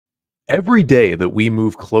Every day that we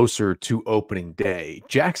move closer to opening day,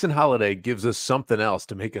 Jackson Holliday gives us something else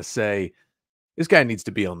to make us say, this guy needs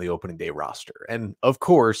to be on the opening day roster. And of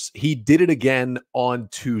course, he did it again on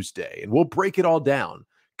Tuesday. And we'll break it all down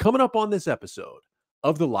coming up on this episode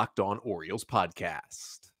of the Locked On Orioles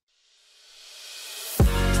podcast.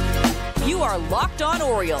 You are Locked On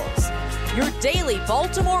Orioles, your daily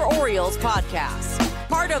Baltimore Orioles podcast.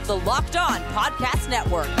 Part of the Locked On Podcast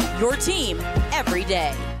Network, your team every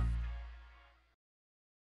day.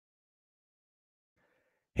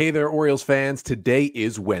 Hey there, Orioles fans. Today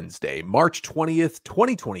is Wednesday, March 20th,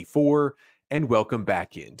 2024, and welcome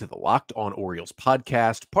back into the Locked On Orioles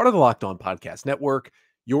podcast, part of the Locked On Podcast Network,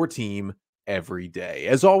 your team every day.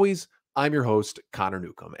 As always, I'm your host, Connor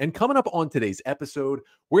Newcomb, and coming up on today's episode,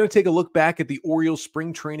 we're going to take a look back at the Orioles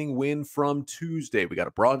spring training win from Tuesday. We got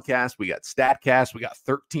a broadcast, we got StatCast, we got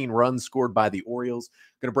 13 runs scored by the Orioles.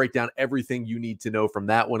 Going to break down everything you need to know from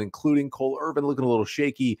that one, including Cole Irvin looking a little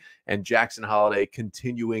shaky and Jackson Holliday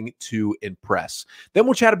continuing to impress. Then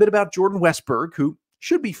we'll chat a bit about Jordan Westburg, who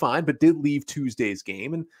should be fine, but did leave Tuesday's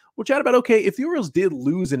game. And we'll chat about, okay, if the Orioles did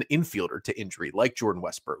lose an infielder to injury like Jordan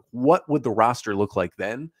Westburg, what would the roster look like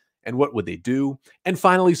then? And what would they do? And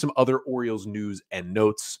finally, some other Orioles news and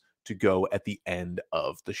notes to go at the end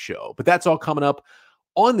of the show. But that's all coming up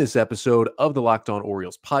on this episode of the Locked On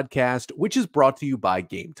Orioles podcast, which is brought to you by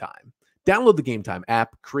Game Time. Download the Game Time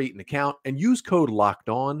app, create an account, and use code Locked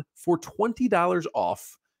On for $20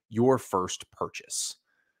 off your first purchase.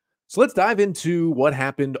 So let's dive into what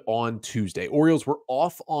happened on Tuesday. Orioles were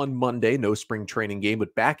off on Monday, no spring training game,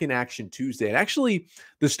 but back in action Tuesday. And actually,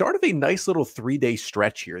 the start of a nice little 3-day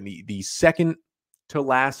stretch here. And the second to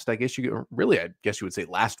last, I guess you would say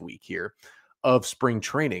last week here of spring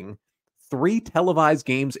training. 3 televised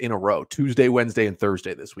games in a row, Tuesday, Wednesday, and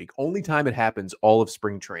Thursday this week. Only time it happens all of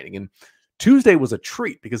spring training. And Tuesday was a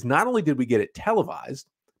treat because not only did we get it televised,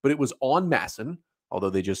 but it was on MASN, although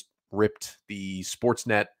they just ripped the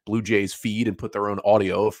Sportsnet Blue Jays feed and put their own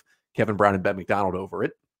audio of Kevin Brown and Ben McDonald over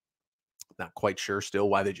it. Not quite sure still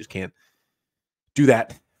why they just can't do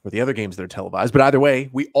that for the other games that are televised. But either way,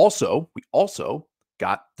 we also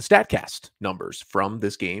got the StatCast numbers from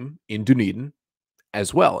this game in Dunedin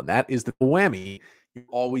as well. And that is the whammy you're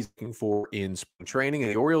always looking for in spring training.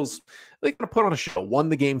 And the Orioles, they're going to put on a show, won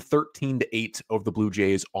the game 13-8 over the Blue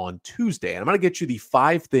Jays on Tuesday. And I'm going to get you the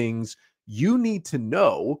 5 things you need to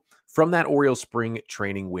know from that Orioles spring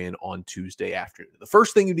training win on Tuesday afternoon. The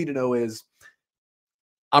first thing you need to know is,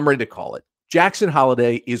 I'm ready to call it. Jackson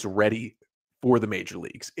Holliday is ready for the major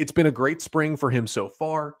leagues. It's been a great spring for him so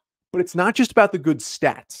far, but it's not just about the good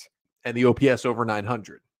stats and the OPS over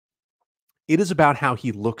 900. It is about how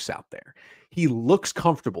he looks out there. He looks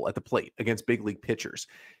comfortable at the plate against big league pitchers.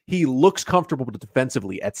 He looks comfortable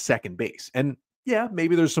defensively at second base. And yeah,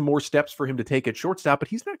 maybe there's some more steps for him to take at shortstop, but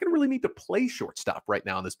he's not going to really need to play shortstop right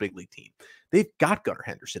now on this big league team. They've got Gunnar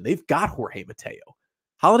Henderson. They've got Jorge Mateo.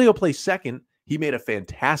 Holliday will play second. He made a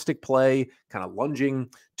fantastic play, kind of lunging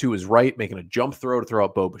to his right, making a jump throw to throw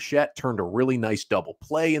out Bo Bichette, turned a really nice double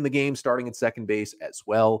play in the game, starting at second base as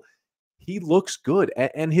well. He looks good,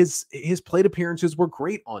 and his plate appearances were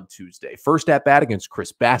great on Tuesday. First at bat against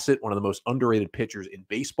Chris Bassett, one of the most underrated pitchers in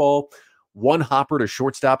baseball. One hopper to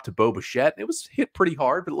shortstop to Bo Bichette. It was hit pretty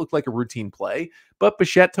hard, but it looked like a routine play. But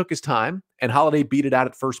Bichette took his time, and Holliday beat it out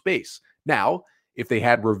at first base. Now, if they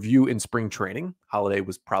had review in spring training, Holliday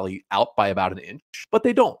was probably out by about an inch, but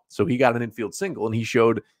they don't. So he got an infield single, and he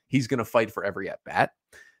showed he's going to fight for every at-bat.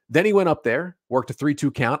 Then he went up there, worked a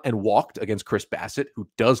 3-2 count, and walked against Chris Bassett, who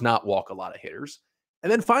does not walk a lot of hitters. And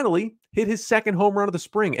then finally hit his second home run of the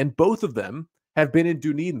spring, and both of them have been in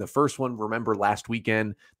Dunedin. The first one, remember last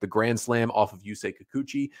weekend, the grand slam off of Yusei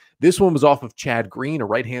Kikuchi. This one was off of Chad Green, a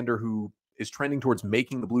right-hander who is trending towards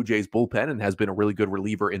making the Blue Jays bullpen and has been a really good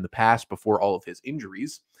reliever in the past before all of his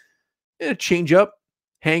injuries. And a change-up,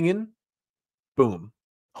 hanging, boom.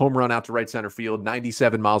 Home run out to right center field,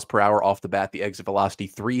 97 miles per hour off the bat. The exit velocity,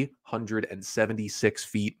 376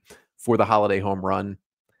 feet for the Holliday home run.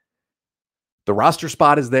 The roster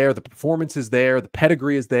spot is there. The performance is there. The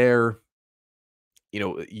pedigree is there. You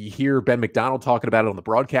know, you hear Ben McDonald talking about it on the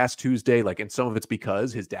broadcast Tuesday, and some of it's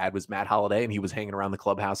because his dad was Matt Holliday and he was hanging around the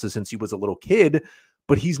clubhouses since he was a little kid,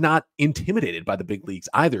 but he's not intimidated by the big leagues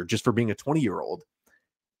either, just for being a 20-year-old.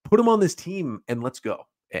 Put him on this team and let's go.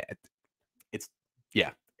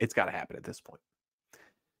 It's got to happen at this point.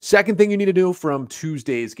 Second thing you need to know from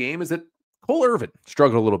Tuesday's game is that Cole Irvin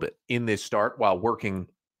struggled a little bit in this start while working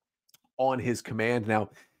on his command. Now,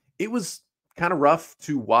 it was kind of rough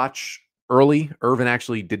to watch early. Irvin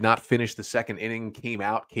actually did not finish the second inning, came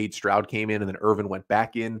out. Cade Stroud came in, and then Irvin went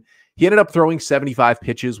back in. He ended up throwing 75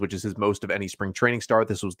 pitches, which is his most of any spring training start.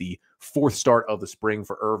 This was the fourth start of the spring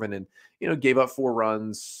for Irvin, and gave up 4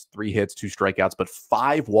 runs, 3 hits, 2 strikeouts, but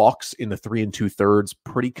 5 walks in the 3 2/3.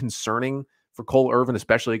 Pretty concerning for Cole Irvin,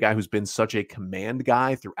 especially a guy who's been such a command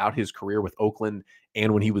guy throughout his career with Oakland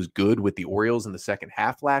and when he was good with the Orioles in the second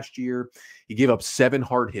half last year. He gave up 7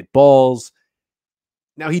 hard hit balls.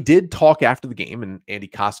 Now, he did talk after the game, and Andy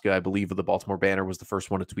Koska, I believe, of the Baltimore Banner, was the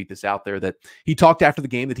first one to tweet this out there, that he talked after the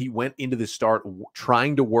game that he went into this start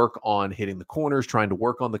trying to work on hitting the corners, trying to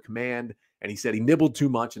work on the command, and he said he nibbled too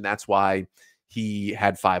much, and that's why he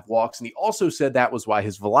had 5 walks. And he also said that was why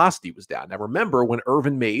his velocity was down. Now, remember, when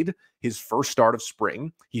Irvin made his first start of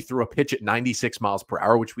spring, he threw a pitch at 96 miles per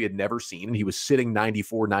hour, which we had never seen. He was sitting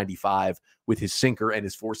 94, 95 with his sinker and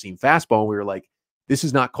his four-seam fastball, and we were like, this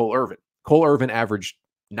is not Cole Irvin. Cole Irvin averaged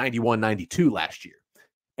 91, 92 last year.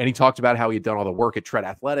 And he talked about how he had done all the work at Tread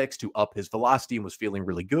Athletics to up his velocity and was feeling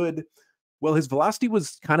really good. Well, his velocity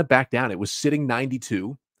was kind of back down. It was sitting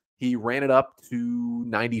 92. He ran it up to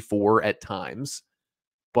 94 at times,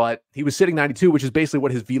 but he was sitting 92, which is basically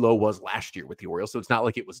what his velo was last year with the Orioles. So it's not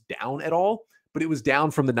like it was down at all, but it was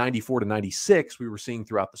down from the 94 to 96 we were seeing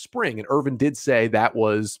throughout the spring. And Irvin did say that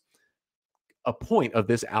was a point of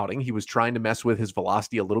this outing. He was trying to mess with his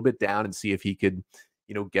velocity a little bit down and see if he could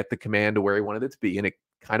get the command to where he wanted it to be. And it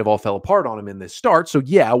kind of all fell apart on him in this start. So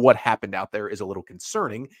yeah, what happened out there is a little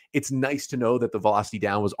concerning. It's nice to know that the velocity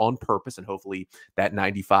down was on purpose, and hopefully that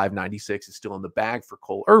 95, 96 is still in the bag for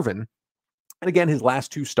Cole Irvin. And again, his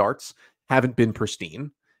last 2 starts haven't been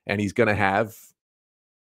pristine, and he's going to have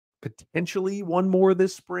potentially one more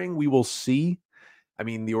this spring. We will see. I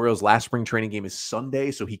mean, the Orioles' last spring training game is Sunday,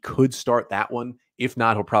 so he could start that one. If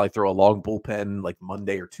not, he'll probably throw a long bullpen like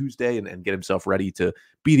Monday or Tuesday and get himself ready to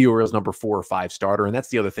be the Orioles' number 4 or 5 starter. And that's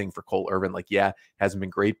the other thing for Cole Irvin. Like, yeah, hasn't been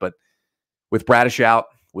great, but with Bradish out,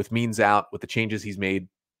 with Means out, with the changes he's made,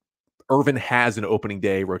 Irvin has an opening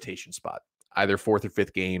day rotation spot, either 4th or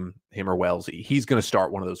 5th game, him or Wellesley. He's going to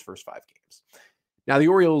start one of those first 5 games. Now, the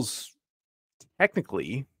Orioles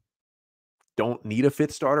technically don't need a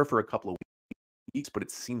 5th starter for a couple of weeks, but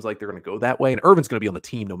it seems like they're going to go that way. And Irvin's going to be on the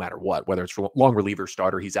team no matter what, whether it's long reliever,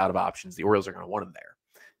 starter. He's out of options. The Orioles are going to want him there.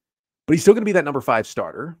 But he's still going to be that number 5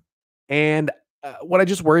 starter. And what I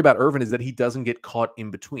just worry about Irvin is that he doesn't get caught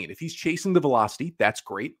in between. If he's chasing the velocity, that's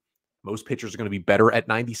great. Most pitchers are going to be better at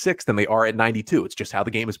 96 than they are at 92. It's just how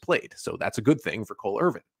the game is played. So that's a good thing for Cole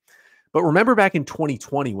Irvin. But remember back in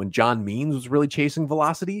 2020 when John Means was really chasing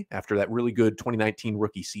velocity after that really good 2019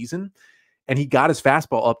 rookie season, and he got his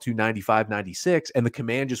fastball up to 95, 96, and the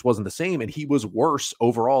command just wasn't the same, and he was worse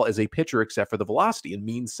overall as a pitcher except for the velocity. And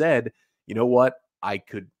Means said, you know what? I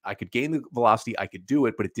could gain the velocity, I could do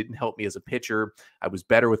it, but it didn't help me as a pitcher. I was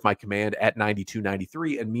better with my command at 92,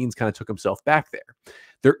 93, and Means kind of took himself back there.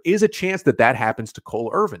 There is a chance that that happens to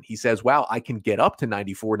Cole Irvin. He says, wow, I can get up to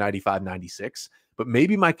 94, 95, 96, but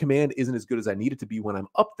maybe my command isn't as good as I need it to be when I'm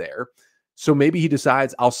up there. So maybe he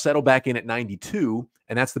decides I'll settle back in at 92,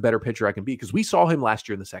 and that's the better pitcher I can be. Because we saw him last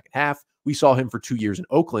year in the second half. We saw him for 2 years in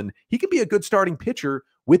Oakland. He can be a good starting pitcher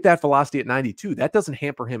with that velocity at 92. That doesn't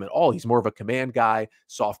hamper him at all. He's more of a command guy,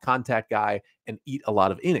 soft contact guy, and eat a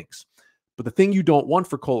lot of innings. But the thing you don't want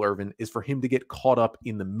for Cole Irvin is for him to get caught up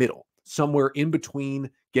in the middle, somewhere in between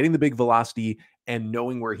getting the big velocity and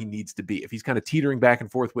knowing where he needs to be. If he's kind of teetering back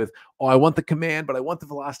and forth with, oh, I want the command, but I want the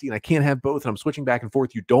velocity, and I can't have both, and I'm switching back and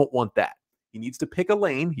forth, you don't want that. He needs to pick a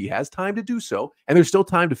lane. He has time to do so. And there's still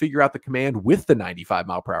time to figure out the command with the 95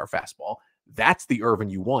 mile per hour fastball. That's the Irvin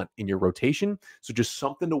you want in your rotation. So just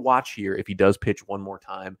something to watch here if he does pitch one more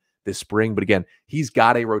time this spring. But again, he's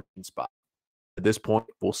got a rotation spot. At this point,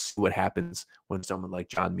 we'll see what happens when someone like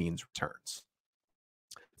John Means returns.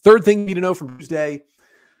 Third thing you need to know from Tuesday,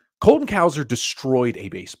 Colton Cowser destroyed a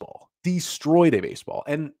baseball.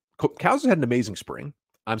 And Cowser had an amazing spring.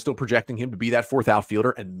 I'm still projecting him to be that 4th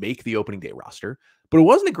outfielder and make the opening day roster. But it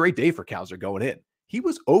wasn't a great day for Cowser going in. He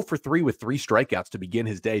was 0 for 3 with 3 strikeouts to begin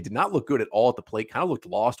his day. Did not look good at all at the plate. Kind of looked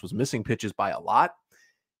lost, was missing pitches by a lot.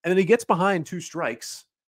 And then he gets behind 2 strikes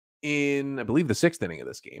in, I believe, the 6th inning of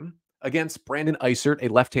this game against Brandon Eisert, a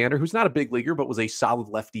left-hander who's not a big leaguer, but was a solid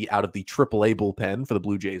lefty out of the AAA bullpen for the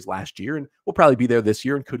Blue Jays last year and will probably be there this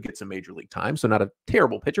year and could get some major league time. So not a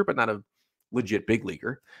terrible pitcher, but not a legit big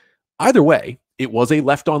leaguer. Either way, it was a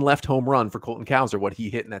left-on-left home run for Colton Cowser, what he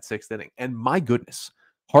hit in that 6th inning. And my goodness,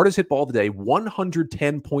 hardest hit ball today,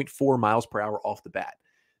 110.4 miles per hour off the bat.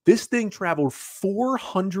 This thing traveled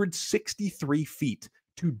 463 feet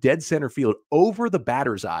to dead center field over the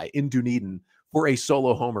batter's eye in Dunedin for a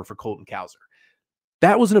solo homer for Colton Cowser.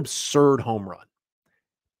 That was an absurd home run.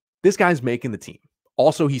 This guy's making the team.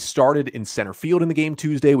 Also, he started in center field in the game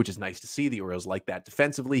Tuesday, which is nice to see. The Orioles like that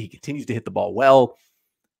defensively. He continues to hit the ball well.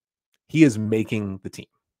 He is making the team.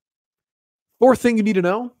 Fourth thing you need to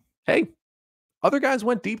know, hey, other guys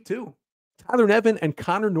went deep too. Tyler Nevin and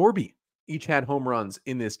Connor Norby each had home runs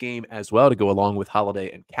in this game as well to go along with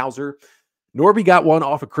Holliday and Cowser. Norby got one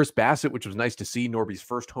off of Chris Bassett, which was nice to see. Norby's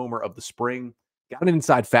first homer of the spring. Got an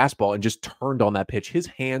inside fastball and just turned on that pitch. His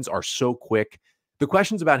hands are so quick. The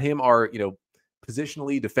questions about him are,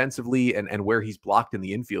 positionally, defensively, and where he's blocked in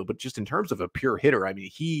the infield. But just in terms of a pure hitter, I mean,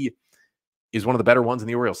 he is one of the better ones in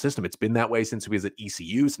the Orioles system. It's been that way since he was at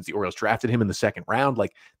ECU, since the Orioles drafted him in the second round.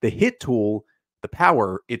 Like the hit tool, the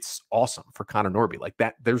power, it's awesome for Connor Norby. Like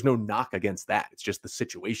that, there's no knock against that. It's just the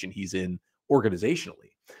situation he's in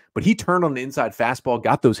organizationally. But he turned on the inside fastball,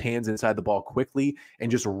 got those hands inside the ball quickly,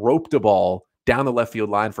 and just roped a ball down the left field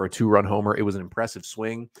line for a 2-run homer. It was an impressive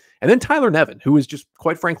swing. And then Tyler Nevin, who is just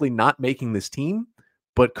quite frankly not making this team,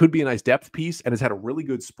 but could be a nice depth piece and has had a really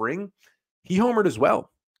good spring. He homered as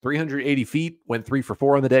well. 380 feet, went 3 for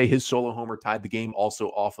 4 on the day. His solo homer tied the game, also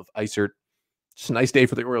off of Isert. Just a nice day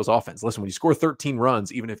for the Orioles offense. Listen, when you score 13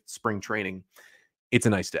 runs, even if it's spring training, it's a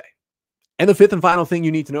nice day. And the fifth and final thing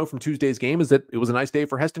you need to know from Tuesday's game is that it was a nice day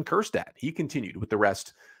for Heston Kjerstad. He continued with the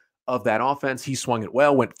rest of that offense. He swung it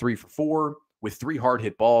well, went 3 for 4 with 3 hard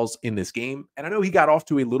hit balls in this game. And I know he got off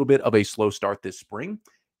to a little bit of a slow start this spring.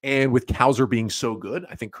 And with Cowser being so good,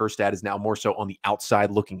 I think Kjerstad is now more so on the outside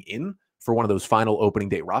looking in for one of those final opening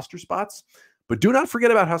day roster spots. But do not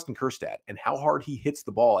forget about Heston Kjerstad and how hard he hits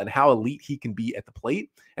the ball and how elite he can be at the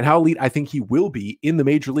plate and how elite I think he will be in the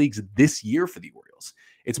major leagues this year for the Orioles.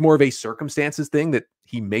 It's more of a circumstances thing that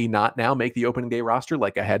he may not now make the opening day roster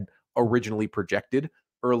like I had originally projected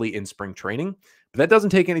early in spring training. But that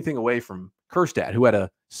doesn't take anything away from Kjerstad, who had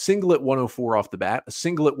a single at 104 off the bat, a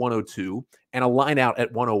single at 102, and a line out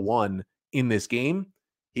at 101 in this game.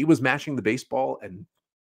 He was mashing the baseball, and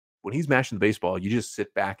when he's mashing the baseball, you just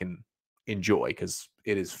sit back and enjoy because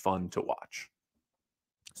it is fun to watch.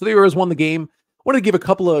 So the Orioles won the game. I want to give a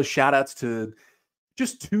couple of shout outs to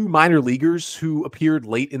just 2 minor leaguers who appeared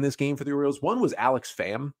late in this game for the Orioles. One was Alex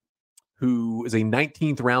Pham, who is a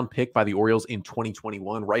 19th round pick by the Orioles in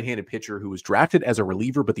 2021, right-handed pitcher who was drafted as a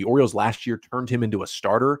reliever, but the Orioles last year turned him into a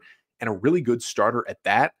starter, and a really good starter at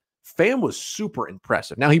that. Pham was super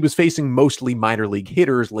impressive. Now, he was facing mostly minor league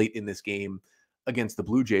hitters late in this game against the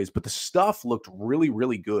Blue Jays, but the stuff looked really,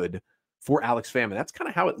 really good for Alex Pham. And that's kind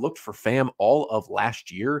of how it looked for Pham all of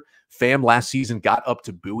last year. Pham last season got up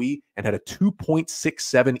to Bowie and had a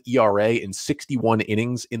 2.67 ERA in 61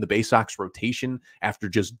 innings in the Bay Sox rotation after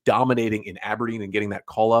just dominating in Aberdeen and getting that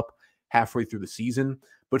call up halfway through the season.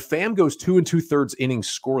 But Pham goes 2 2/3 innings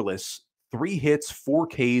scoreless, 3 hits, 4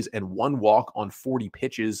 Ks, and 1 walk on 40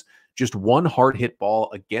 pitches. Just 1 hard hit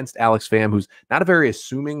ball against Alex Pham, who's not a very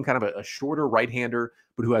assuming, kind of a shorter right-hander,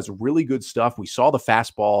 but who has really good stuff. We saw the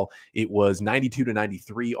fastball. It was 92 to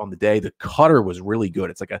 93 on the day. The cutter was really good.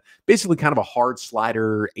 It's like basically kind of a hard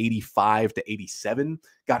slider, 85 to 87.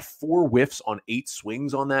 Got 4 whiffs on 8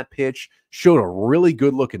 swings on that pitch. Showed a really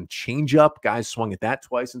good looking changeup. Guys swung at that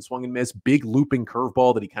twice and swung and missed. Big looping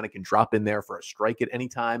curveball that he kind of can drop in there for a strike at any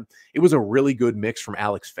time. It was a really good mix from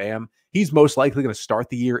Alex Pham. He's most likely going to start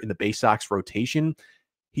the year in the Bay Sox rotation.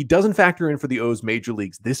 He doesn't factor in for the O's major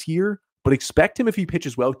leagues this year, but expect him, if he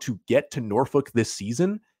pitches well, to get to Norfolk this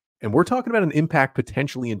season. And we're talking about an impact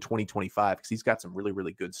potentially in 2025 because he's got some really,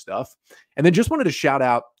 really good stuff. And then just wanted to shout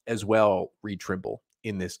out as well Reed Trimble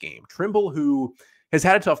in this game. Trimble, who has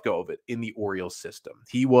had a tough go of it in the Orioles system.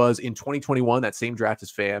 He was in 2021, that same draft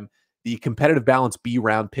as Pham, the competitive balance B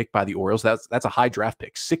round pick by the Orioles. That's a high draft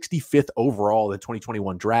pick, 65th overall in the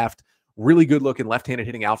 2021 draft. Really good looking left-handed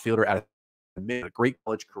hitting outfielder at a great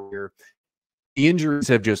college career. The injuries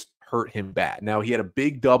have just hurt him bad. Now, he had a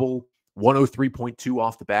big double, 103.2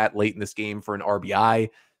 off the bat late in this game for an RBI,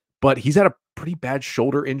 but he's had a pretty bad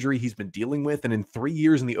shoulder injury he's been dealing with. And in 3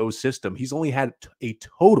 years in the O system, he's only had a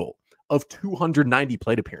total of 290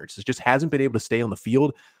 plate appearances. Just hasn't been able to stay on the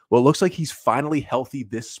field. Well, it looks like he's finally healthy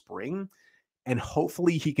this spring, and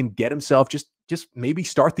hopefully he can get himself just maybe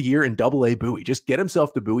start the year in Double-A Bowie. Just get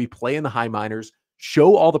himself to Bowie, play in the high minors,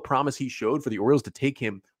 show all the promise he showed for the Orioles to take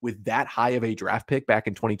him with that high of a draft pick back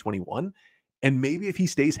in 2021. And maybe if he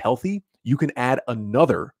stays healthy, you can add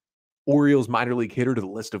another Orioles minor league hitter to the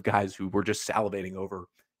list of guys who were just salivating over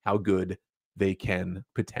how good they can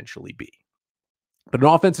potentially be. But an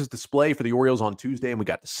offensive display for the Orioles on Tuesday, and we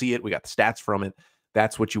got to see it. We got the stats from it.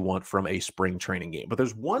 That's what you want from a spring training game. But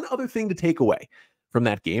there's one other thing to take away from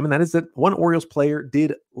that game, and that is that one Orioles player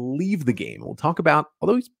did leave the game. We'll talk about,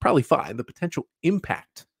 although he's probably fine, the potential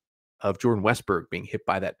impact of Jordan Westburg being hit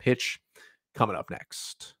by that pitch coming up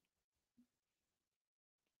next.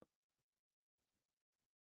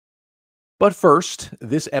 But first,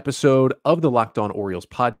 this episode of the Locked On Orioles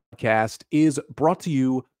podcast is brought to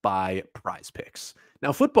you by Prize Picks.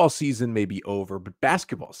 Now, football season may be over, but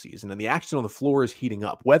basketball season and the action on the floor is heating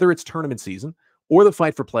up. Whether it's tournament season or the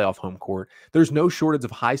fight for playoff home court, there's no shortage of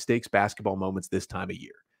high-stakes basketball moments this time of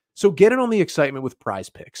year. So get in on the excitement with Prize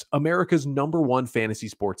Picks, America's #1 fantasy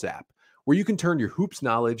sports app, where you can turn your hoops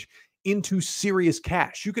knowledge into serious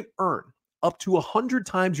cash. You can earn up to 100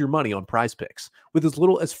 times your money on Prize Picks with as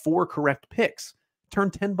little as 4 correct picks. Turn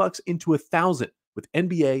 $10 into 1,000 with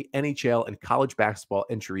NBA, NHL, and college basketball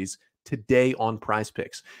entries today on Prize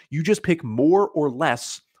Picks. You just pick more or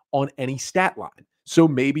less on any stat line. So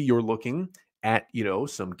maybe you're looking at,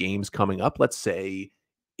 some games coming up, let's say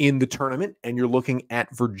in the tournament, and you're looking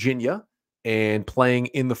at Virginia and playing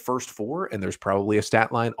in the first 4, and there's probably a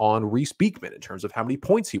stat line on Reese Beekman in terms of how many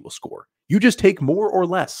points he will score. You just take more or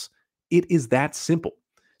less. It is that simple.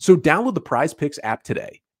 So download the Prize Picks app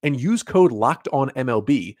today and use code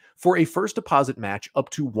LOCKEDONMLB for a first deposit match up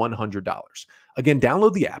to $100. Again,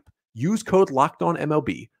 download the app, use code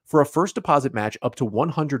LOCKEDONMLB for a first deposit match up to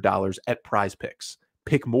 $100 at Prize Picks.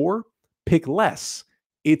 Pick more, pick less.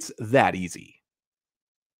 It's that easy.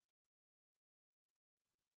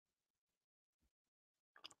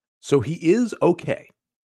 So he is okay,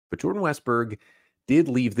 but Jordan Westburg did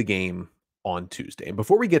leave the game on Tuesday. And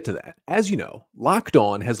before we get to that, as you know, Locked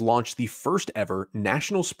On has launched the first ever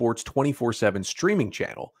national sports 24/7 streaming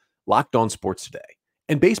channel, Locked On Sports Today.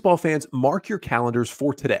 And baseball fans, mark your calendars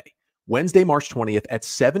for today, Wednesday, March 20th at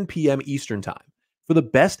 7 p.m. Eastern Time, for the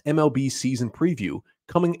best MLB season preview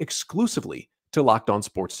coming exclusively to Locked On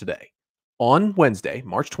Sports Today. On Wednesday,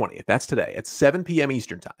 March 20th, that's today, at 7 p.m.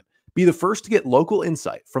 Eastern Time, be the first to get local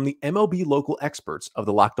insight from the MLB local experts of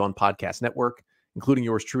the Locked On Podcast Network, including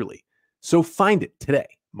yours truly. So find it today,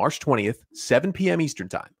 March 20th, 7 p.m. Eastern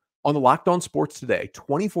Time, on the Locked On Sports Today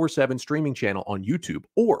 24/7 streaming channel on YouTube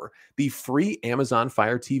or the free Amazon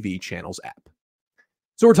Fire TV channels app.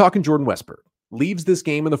 So we're talking Jordan Westburg. Leaves this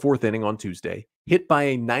game in the 4th inning on Tuesday, hit by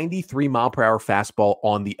a 93-mile-per-hour fastball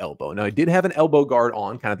on the elbow. Now, he did have an elbow guard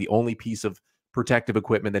on, kind of the only piece of protective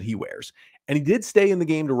equipment that he wears. And he did stay in the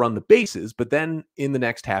game to run the bases, but then in the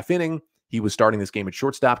next half inning, he was starting this game at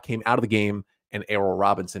shortstop, came out of the game, and Errol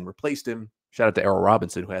Robinson replaced him. Shout out to Errol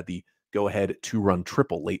Robinson, who had the go-ahead 2-run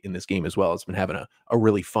triple late in this game as well. It's been having a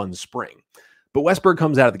really fun spring. But Westburg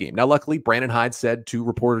comes out of the game. Now, luckily, Brandon Hyde said to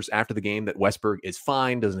reporters after the game that Westburg is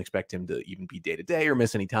fine, doesn't expect him to even be day-to-day or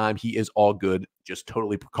miss any time. He is all good, just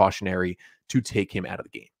totally precautionary to take him out of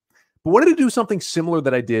the game. But wanted to do something similar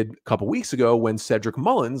that I did a couple weeks ago when Cedric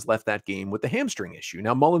Mullins left that game with the hamstring issue.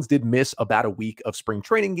 Now, Mullins did miss about a week of spring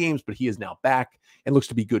training games, but he is now back and looks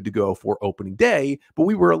to be good to go for opening day. But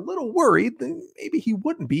we were a little worried that maybe he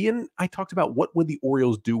wouldn't be. And I talked about what would the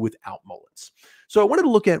Orioles do without Mullins. So I wanted to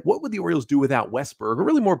look at what would the Orioles do without Westburg, or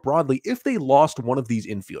really more broadly, if they lost one of these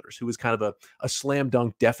infielders who is kind of a slam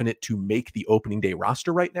dunk definite to make the opening day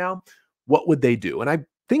roster right now, what would they do? And I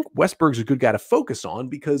think Westburg's a good guy to focus on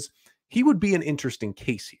because he would be an interesting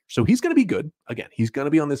case here. So he's going to be good. Again, he's going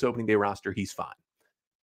to be on this opening day roster. He's fine.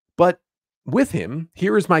 But with him,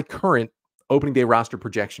 here is my current opening day roster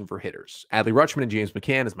projection for hitters. Adley Rutschman and James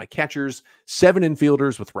McCann as my catchers. 7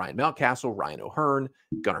 infielders with Ryan Mountcastle, Ryan O'Hearn,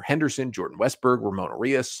 Gunnar Henderson, Jordan Westburg, Ramon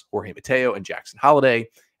Arias, Jorge Mateo, and Jackson Holliday.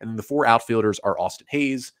 And then the 4 outfielders are Austin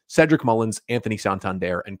Hayes, Cedric Mullins, Anthony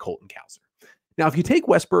Santander, and Colton Cowser. Now, if you take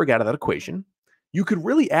Westburg out of that equation, you could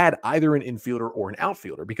really add either an infielder or an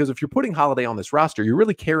outfielder, because if you're putting Holliday on this roster, you're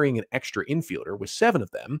really carrying an extra infielder with 7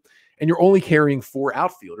 of them, and you're only carrying 4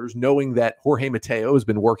 outfielders, knowing that Jorge Mateo has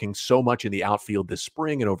been working so much in the outfield this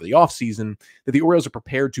spring and over the offseason that the Orioles are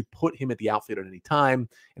prepared to put him at the outfield at any time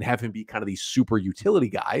and have him be kind of the super utility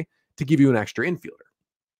guy to give you an extra infielder.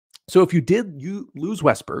 So if you lose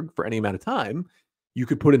Westburg for any amount of time, you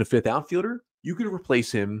could put in a 5th outfielder. You could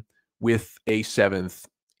replace him with a 7th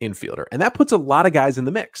infielder. And that puts a lot of guys in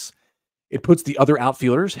the mix. It puts the other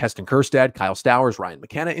outfielders, Heston Kjerstad, Kyle Stowers, Ryan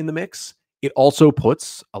McKenna, in the mix. It also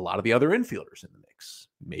puts a lot of the other infielders in the mix.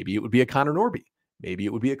 Maybe it would be a Connor Norby. Maybe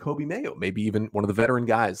it would be a Kobe Mayo. Maybe even one of the veteran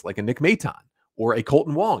guys like a Nick Maton or a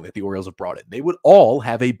Colton Wong that the Orioles have brought in. They would all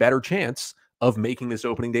have a better chance of making this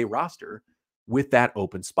opening day roster with that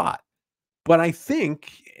open spot. But I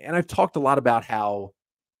think, and I've talked a lot about how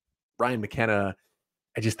Ryan McKenna,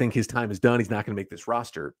 I just think his time is done. He's not going to make this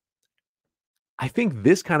roster. I think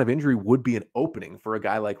this kind of injury would be an opening for a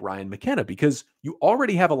guy like Ryan McKenna because you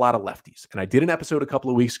already have a lot of lefties. And I did an episode a couple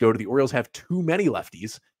of weeks ago to the Orioles have too many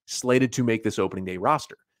lefties slated to make this opening day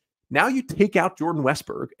roster. Now you take out Jordan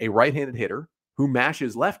Westburg, a right-handed hitter who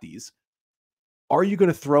mashes lefties. Are you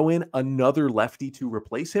going to throw in another lefty to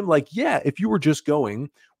replace him? Like, yeah, if you were just going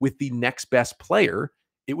with the next best player,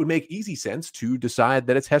 it would make easy sense to decide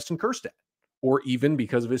that it's Heston Kjerstad, or even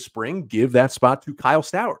because of his spring, give that spot to Kyle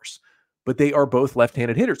Stowers. But they are both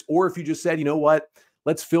left-handed hitters. Or if you just said, you know what,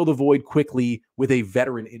 let's fill the void quickly with a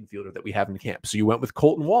veteran infielder that we have in camp. So you went with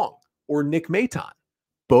Colton Wong or Nick Maton,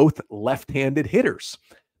 both left-handed hitters.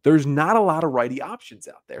 There's not a lot of righty options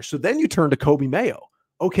out there. So then you turn to Coby Mayo.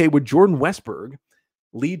 Okay, would Jordan Westburg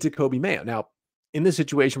lead to Coby Mayo? Now, in this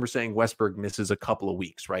situation, we're saying Westburg misses a couple of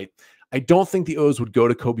weeks, right? I don't think the O's would go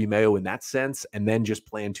to Coby Mayo in that sense and then just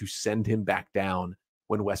plan to send him back down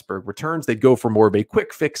when Westburg returns. They'd go for more of a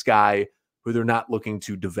quick fix guy who they're not looking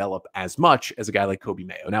to develop as much as a guy like Coby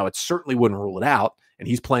Mayo. Now, it certainly wouldn't rule it out, and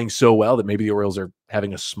he's playing so well that maybe the Orioles are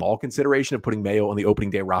having a small consideration of putting Mayo on the opening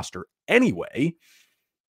day roster anyway,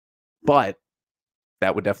 but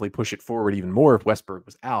that would definitely push it forward even more if Westburg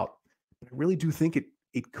was out. But I really do think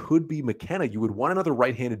it could be McKenna. You would want another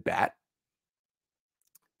right-handed bat.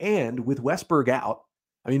 And with Westburg out,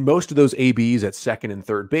 I mean, most of those ABs at second and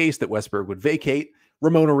third base that Westburg would vacate,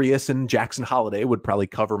 Ramon Arias and Jackson Holliday would probably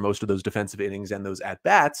cover most of those defensive innings and those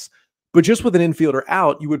at-bats. But just with an infielder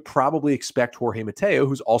out, you would probably expect Jorge Mateo,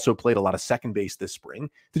 who's also played a lot of second base this spring,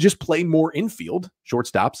 to just play more infield,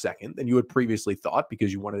 shortstop, second, than you had previously thought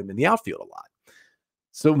because you wanted him in the outfield a lot.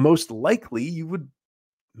 So most likely you would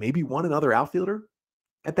maybe want another outfielder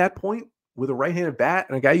at that point with a right-handed bat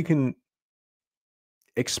and a guy you can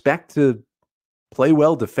expect to play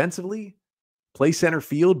well defensively, play center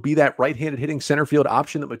field, be that right-handed hitting center field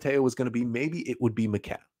option that Mateo was going to be. Maybe it would be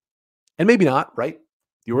McKenna. And maybe not, right?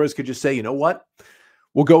 The Orioles could just say, you know what?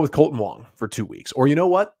 We'll go with Colton Wong for 2 weeks. Or you know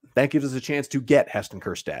what? That gives us a chance to get Heston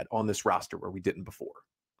Kjerstad on this roster where we didn't before.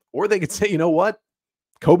 Or they could say, you know what?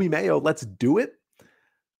 Coby Mayo, let's do it.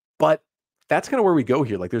 But that's kind of where we go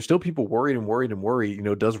here. Like, there's still people worried. You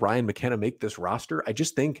know, does Ryan McKenna make this roster? I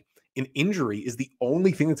just think an injury is the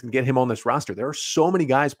only thing that's going to get him on this roster. There are so many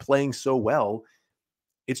guys playing so well.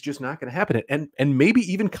 It's just not going to happen. And maybe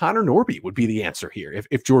even Connor Norby would be the answer here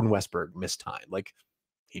if Jordan Westburg missed time. Like,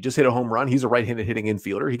 he just hit a home run. He's a right-handed hitting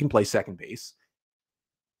infielder. He can play second base.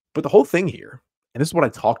 But the whole thing here, and this is what I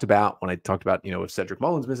talked about when I talked about, you know, if Cedric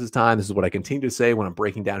Mullins misses time, this is what I continue to say when I'm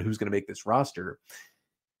breaking down who's going to make this roster.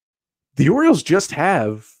 The Orioles just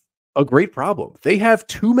have a great problem. They have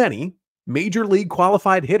too many major league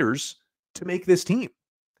qualified hitters to make this team.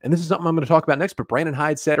 And this is something I'm going to talk about next. But Brandon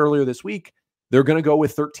Hyde said earlier this week, they're going to go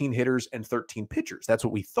with 13 hitters and 13 pitchers. That's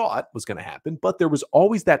what we thought was going to happen. But there was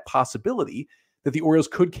always that possibility that the Orioles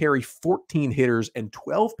could carry 14 hitters and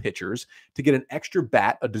 12 pitchers to get an extra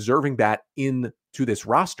bat, a deserving bat into this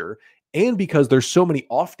roster. And because there's so many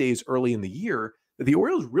off days early in the year, the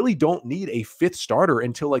Orioles really don't need a fifth starter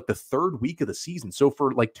until like the third week of the season. So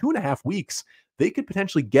for like 2.5 weeks, they could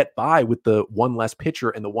potentially get by with the one less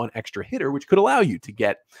pitcher and the one extra hitter, which could allow you to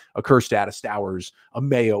get a Kjerstad, a Stowers, a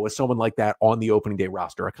Mayo, a someone like that on the opening day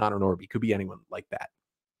roster, a Connor Norby, could be anyone like that.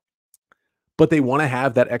 But they want to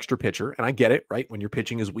have that extra pitcher, and I get it, right? When your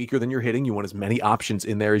pitching is weaker than your hitting, you want as many options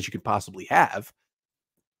in there as you could possibly have.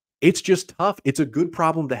 It's just tough. It's a good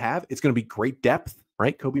problem to have. It's going to be great depth,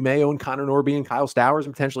 right? Coby Mayo and Connor Norby and Kyle Stowers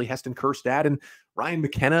and potentially Heston Kjerstad and Ryan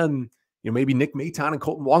McKenna and, you know, maybe Nick Maton and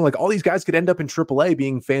Colton Wong. Like, all these guys could end up in AAA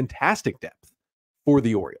being fantastic depth for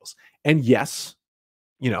the Orioles. And yes,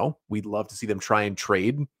 you know, we'd love to see them try and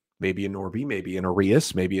trade maybe a Norby, maybe an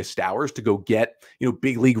Arias, maybe a Stowers to go get, you know,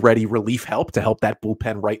 big league ready relief help to help that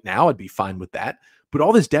bullpen right now. I'd be fine with that. But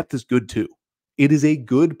all this depth is good too. It is a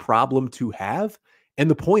good problem to have.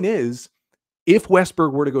 And the point is, if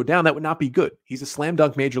Westburg were to go down, that would not be good. He's a slam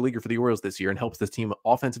dunk major leaguer for the Orioles this year and helps this team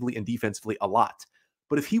offensively and defensively a lot.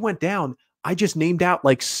 But if he went down, I just named out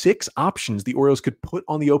like 6 options the Orioles could put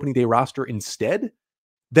on the opening day roster instead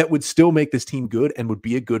that would still make this team good and would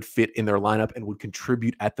be a good fit in their lineup and would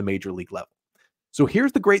contribute at the major league level. So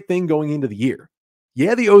here's the great thing going into the year.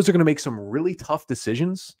 Yeah, the O's are going to make some really tough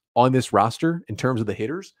decisions on this roster in terms of the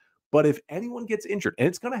hitters, but if anyone gets injured, and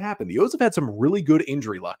it's going to happen, the O's have had some really good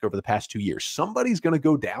injury luck over the past 2 years. Somebody's going to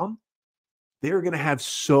go down. They're going to have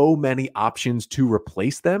so many options to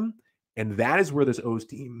replace them, and that is where this O's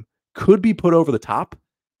team could be put over the top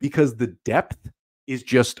because the depth is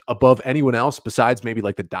just above anyone else besides maybe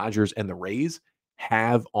like the Dodgers and the Rays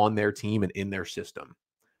have on their team and in their system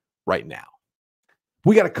right now.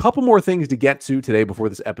 We got a couple more things to get to today before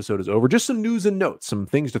this episode is over. Just some news and notes, some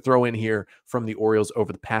things to throw in here from the Orioles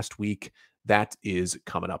over the past week. That is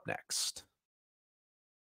coming up next.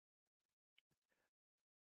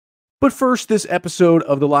 But first, this episode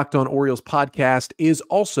of the Locked On Orioles podcast is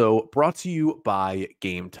also brought to you by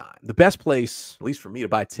Game Time, the best place, at least for me, to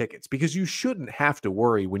buy tickets, because you shouldn't have to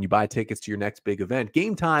worry when you buy tickets to your next big event.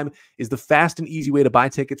 Game Time is the fast and easy way to buy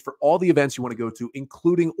tickets for all the events you want to go to,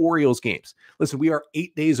 including Orioles games. Listen, we are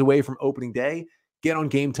 8 days away from opening day. Get on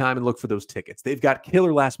Game Time and look for those tickets. They've got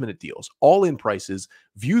killer last-minute deals, all-in prices,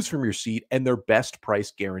 views from your seat, and their best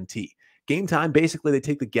price guarantee. Game Time, basically, they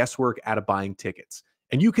take the guesswork out of buying tickets.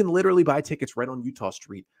 And you can literally buy tickets right on Utah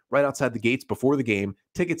Street, right outside the gates before the game,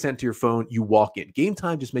 tickets sent to your phone, you walk in. Game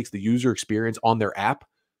Time just makes the user experience on their app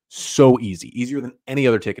so easy, easier than any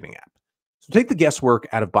other ticketing app. So take the guesswork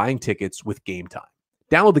out of buying tickets with Game Time.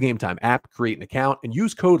 Download the Game Time app, create an account, and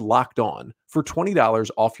use code LOCKEDON for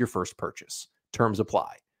 $20 off your first purchase. Terms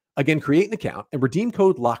apply. Again, create an account and redeem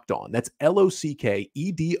code LOCKEDON. That's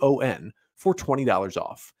LOCKEDON for $20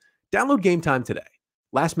 off. Download Game Time today.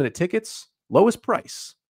 Last minute tickets, lowest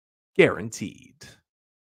price, guaranteed.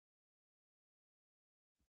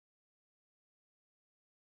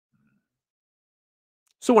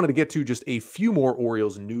 So wanted to get to just a few more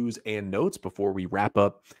Orioles news and notes before we wrap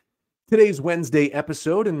up today's Wednesday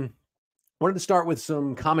episode. And wanted to start with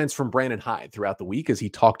some comments from Brandon Hyde throughout the week as he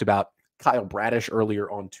talked about Kyle Bradish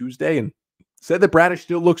earlier on Tuesday and said that Bradish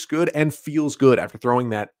still looks good and feels good after throwing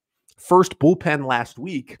that first bullpen last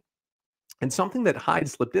week. And something that Hyde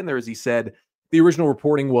slipped in there is he said the original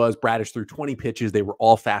reporting was Bradish threw 20 pitches. They were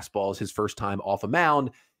all fastballs his first time off a mound,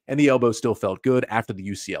 and the elbow still felt good after the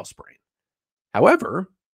UCL sprain. However,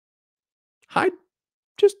 Hyde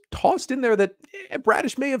just tossed in there that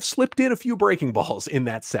Bradish may have slipped in a few breaking balls in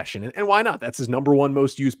that session. And why not? That's his number one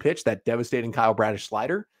most used pitch, that devastating Kyle Bradish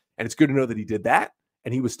slider. And it's good to know that he did that,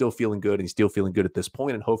 and he was still feeling good, and he's still feeling good at this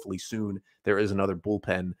point. And hopefully soon there is another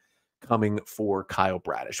bullpen coming for Kyle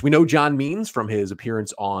Bradish. We know John Means from his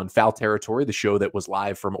appearance on Foul Territory, the show that was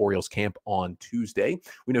live from Orioles camp on Tuesday.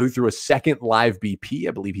 We know he threw a second live BP.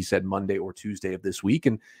 I believe he said Monday or Tuesday of this week.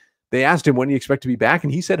 And they asked him when do you expect to be back,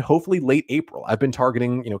 and he said hopefully late April. I've been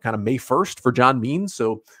targeting, kind of May 1st for John Means.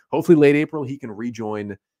 So hopefully late April he can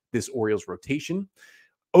rejoin this Orioles rotation.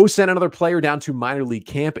 Sent another player down to minor league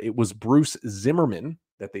camp. It was Bruce Zimmerman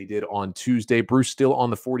that they did on Tuesday. Bruce still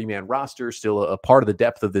on the 40-man roster, still a part of the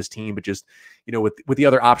depth of this team, but just, with the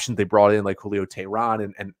other options they brought in, like Julio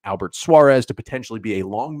Teheran and Albert Suarez to potentially be a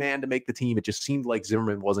long man to make the team, it just seemed like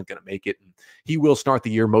Zimmerman wasn't going to make it. And he will start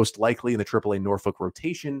the year most likely in the AAA Norfolk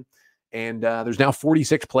rotation. And there's now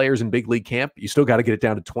 46 players in big league camp. You still got to get it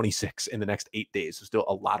down to 26 in the next 8 days. So still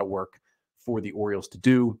a lot of work for the Orioles to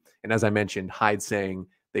do. And as I mentioned, Hyde saying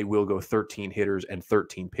they will go 13 hitters and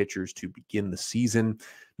 13 pitchers to begin the season.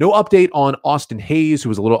 No update on Austin Hayes, who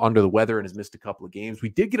was a little under the weather and has missed a couple of games. We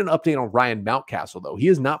did get an update on Ryan Mountcastle, though. He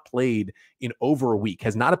has not played in over a week,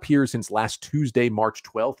 has not appeared since last Tuesday, March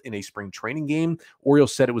 12th, in a spring training game.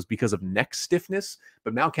 Orioles said it was because of neck stiffness,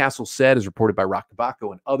 but Mountcastle said, as reported by Rock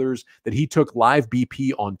Tobacco and others, that he took live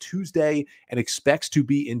BP on Tuesday and expects to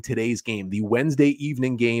be in today's game. The Wednesday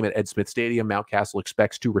evening game at Ed Smith Stadium, Mountcastle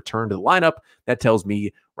expects to return to the lineup. That tells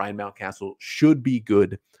me Ryan Mountcastle should be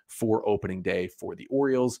good for opening day for the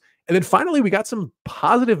Orioles. And then finally, we got some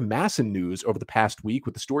positive MASN news over the past week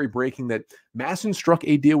with the story breaking that MASN struck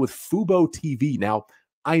a deal with Fubo TV. Now,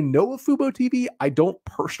 I know of Fubo TV. I don't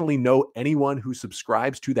personally know anyone who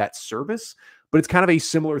subscribes to that service, but it's kind of a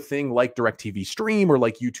similar thing like DirecTV Stream or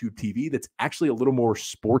like YouTube TV that's actually a little more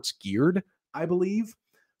sports geared, I believe.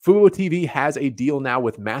 Fubo TV has a deal now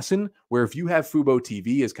with MASN, where if you have Fubo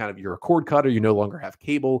TV as kind of you're a cord cutter, you no longer have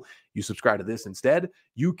cable, you subscribe to this instead,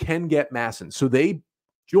 you can get MASN. So they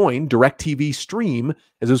joined DirecTV Stream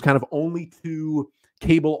as those kind of only two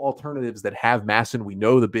cable alternatives that have MASN. We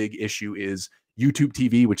know the big issue is YouTube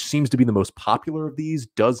TV, which seems to be the most popular of these,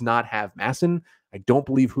 does not have MASN. I don't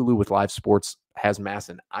believe Hulu with live sports has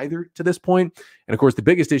MASN either to this point. And of course, the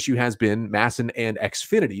biggest issue has been MASN and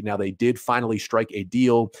Xfinity. Now, they did finally strike a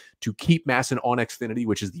deal to keep MASN on Xfinity,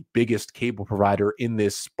 which is the biggest cable provider in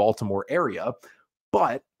this Baltimore area,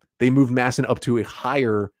 but they moved MASN up to a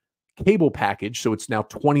higher cable package. So it's now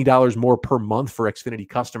 $20 more per month for Xfinity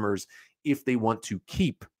customers if they want to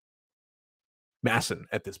keep MASN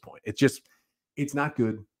at this point. It's not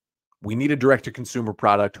good. We need a direct-to-consumer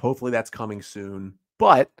product. Hopefully that's coming soon.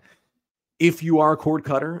 But if you are a cord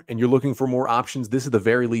cutter and you're looking for more options, this at the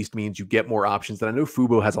very least means you get more options. And I know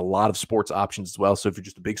Fubo has a lot of sports options as well. So if you're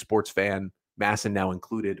just a big sports fan, MASN now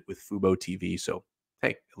included with Fubo TV. So, hey,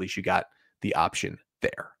 at least you got the option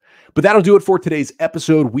there. But that'll do it for today's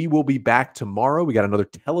episode. We will be back tomorrow. We got another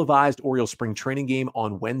televised Orioles spring training game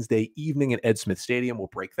on Wednesday evening at Ed Smith Stadium. We'll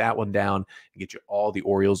break that one down and get you all the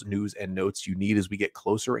Orioles news and notes you need as we get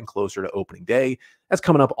closer and closer to opening day. That's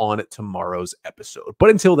coming up on tomorrow's episode. But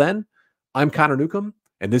until then, I'm Connor Newcomb,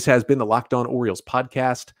 and this has been the Locked On Orioles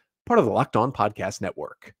podcast, part of the Locked On Podcast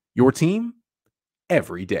Network. Your team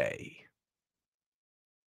every day.